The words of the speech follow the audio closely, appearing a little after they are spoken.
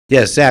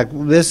Yes, Zach,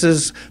 this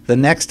is the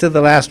next to the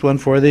last one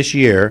for this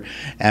year,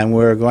 and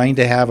we're going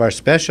to have our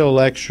special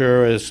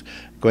lecturer is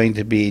going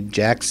to be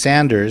Jack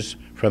Sanders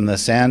from the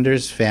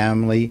Sanders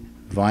Family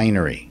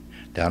Vinery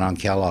down on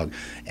Kellogg.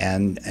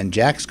 And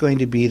Jack's going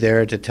to be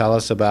there to tell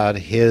us about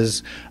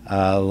his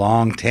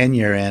long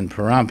tenure in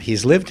Pahrump.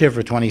 He's lived here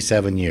for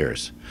 27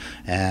 years,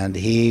 and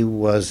he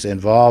was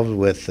involved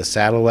with the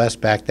Saddle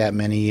West back that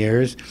many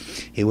years.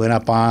 He went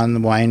up on the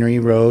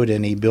winery road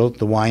and he built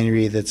the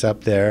winery that's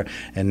up there,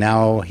 and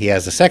now he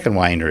has a second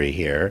winery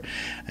here.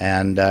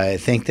 And I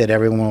think that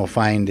everyone will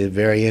find it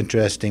very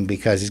interesting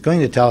because he's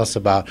going to tell us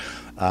about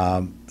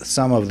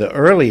some of the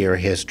earlier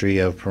history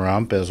of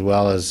Pahrump as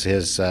well as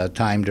his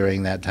time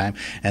during that time.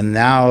 And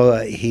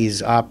now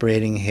he's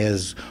operating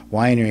his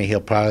winery.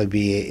 He'll probably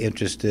be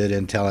interested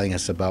in telling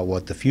us about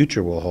what the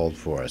future will hold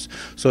for us.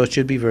 So it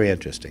should be very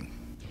interesting.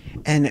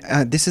 And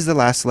this is the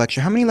last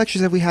lecture. How many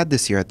lectures have we had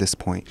this year at this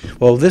point?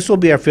 Well, this will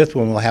be our fifth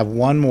one. We'll have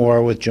one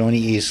more with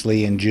Joni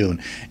Eastley in June.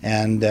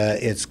 And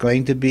it's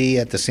going to be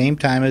at the same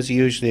time as it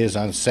usually is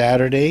on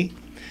Saturday.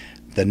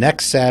 The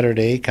next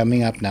Saturday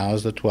coming up now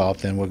is the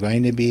 12th, and we're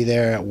going to be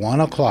there at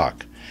 1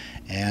 o'clock.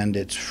 And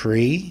it's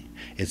free.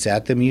 It's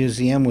at the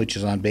museum, which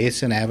is on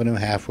Basin Avenue,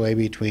 halfway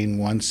between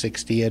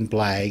 160 and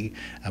Blag.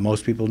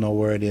 Most people know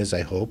where it is,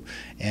 I hope.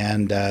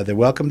 And they're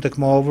welcome to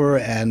come over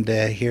and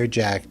hear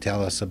Jack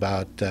tell us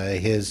about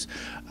his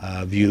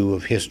view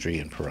of history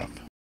in Pahrump.